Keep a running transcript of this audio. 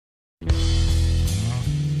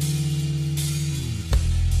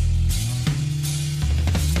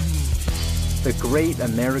the great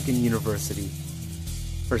American university.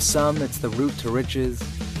 For some, it's the route to riches.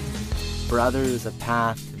 For others, a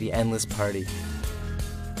path to the endless party.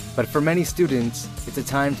 But for many students, it's a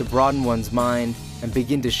time to broaden one's mind and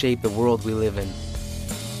begin to shape the world we live in.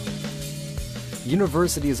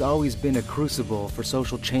 University has always been a crucible for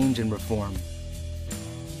social change and reform.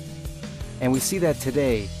 And we see that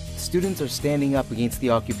today, students are standing up against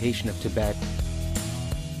the occupation of Tibet,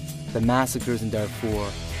 the massacres in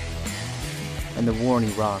Darfur, and the war in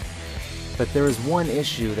Iraq. But there is one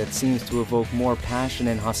issue that seems to evoke more passion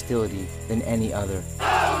and hostility than any other.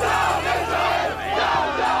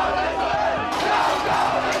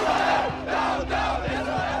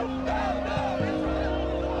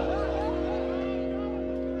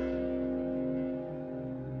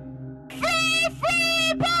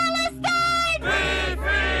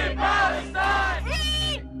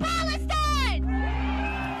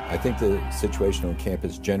 I think the situation on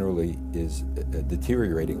campus generally is a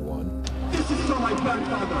deteriorating one. This is for my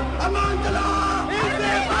grandfather. Among the law!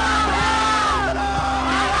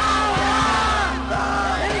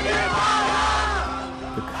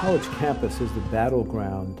 The college campus is the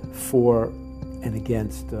battleground for and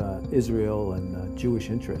against Israel and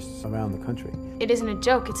Jewish interests around the country. It isn't a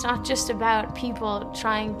joke. It's not just about people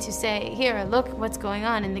trying to say, here, look what's going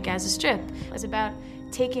on in the Gaza Strip. It's about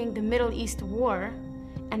taking the Middle East war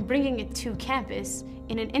and bringing it to campus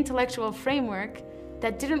in an intellectual framework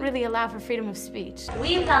that didn't really allow for freedom of speech.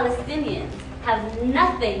 We Palestinians have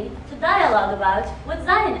nothing to dialogue about with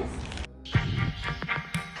Zionists.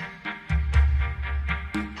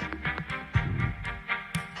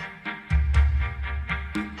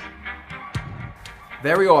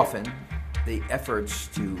 Very often, the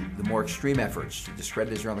more extreme efforts to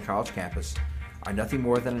discredit Israel on the college campus are nothing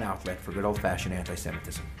more than an outlet for good old-fashioned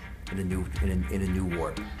anti-Semitism in a new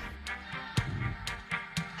war.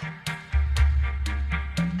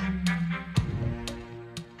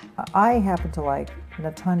 I happen to like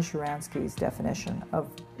Natan Sharansky's definition of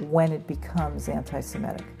when it becomes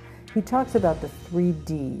anti-Semitic. He talks about the 3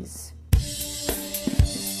 Ds.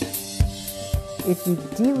 If you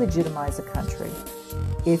delegitimize a country,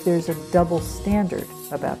 if there's a double standard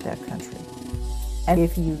about that country, and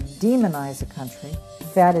if you demonize a country,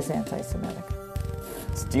 that is anti-Semitic.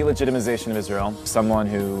 It's delegitimization of Israel, someone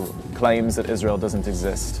who claims that Israel doesn't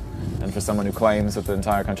exist, and for someone who claims that the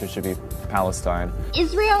entire country should be Palestine.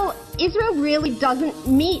 Israel really doesn't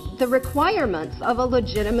meet the requirements of a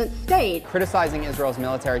legitimate state. Criticizing Israel's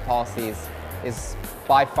military policies is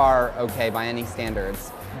by far okay by any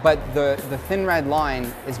standards. But the thin red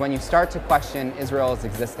line is when you start to question Israel's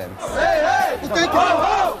existence. Hey, hey! Well, thank you. Ho,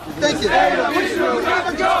 ho! Thank you. Israel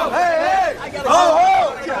got to go! Hey, hey! Ho, ho!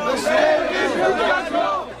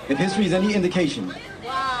 If history is any indication,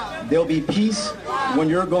 there'll be peace when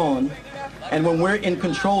you're gone and when we're in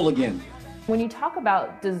control again. When you talk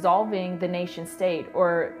about dissolving the nation state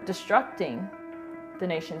or destructing the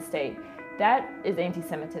nation state, that is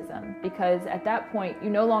anti-Semitism, because at that point you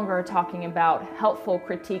no longer are talking about helpful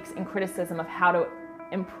critiques and criticism of how to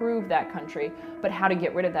improve that country, but how to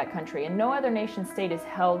get rid of that country. And no other nation state is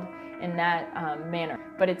held in that manner.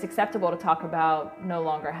 But it's acceptable to talk about no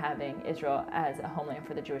longer having Israel as a homeland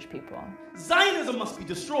for the Jewish people. Zionism must be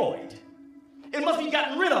destroyed. It must be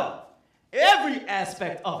gotten rid of. Every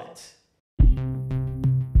aspect of it.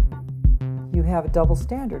 You have a double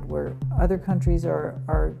standard where other countries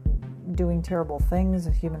are doing terrible things,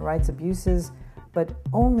 human rights abuses, but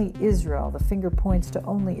only Israel, the finger points to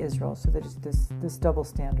only Israel, so that it's this double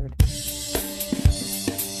standard.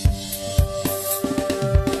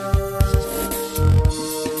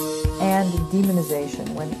 And demonization,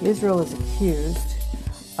 when Israel is accused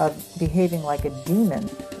of behaving like a demon,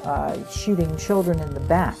 shooting children in the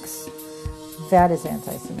backs, that is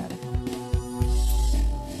anti-Semitic.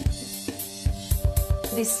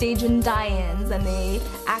 They stage in die-ins and they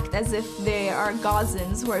act as if they are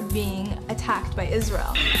Gazans who are being attacked by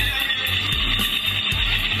Israel.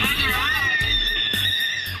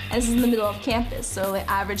 And this is in the middle of campus, so the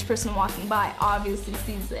average person walking by obviously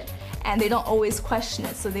sees it. And they don't always question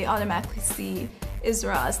it, so they automatically see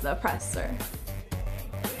Israel as the oppressor.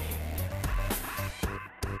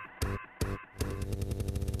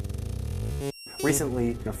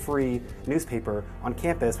 Recently, in a free newspaper on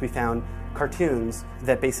campus, we found cartoons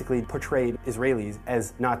that basically portrayed Israelis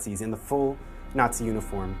as Nazis in the full Nazi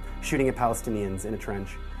uniform, shooting at Palestinians in a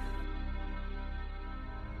trench.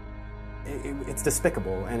 It's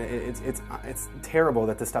despicable, and it's terrible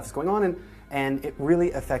that this stuff is going on, and it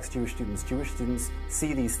really affects Jewish students. Jewish students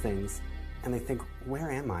see these things, and they think, where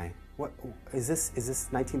am I? What is this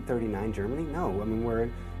 1939 Germany? No, I mean, we're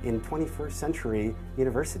in 21st century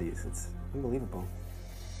universities. Unbelievable.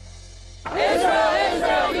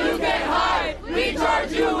 Israel, you can't hide! We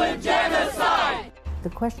charge you with genocide! The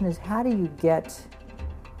question is, how do you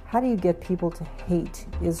get people to hate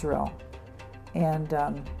Israel? And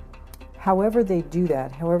however they do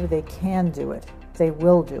that, however they can do it, they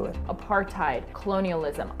will do it. Apartheid,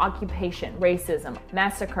 colonialism, occupation, racism,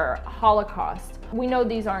 massacre, Holocaust. We know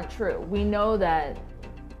these aren't true. We know that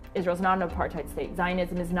Israel's not an apartheid state.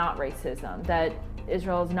 Zionism is not racism. That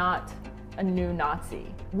Israel is not a new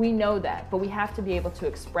Nazi. We know that, but we have to be able to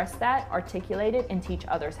express that, articulate it, and teach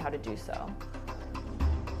others how to do so.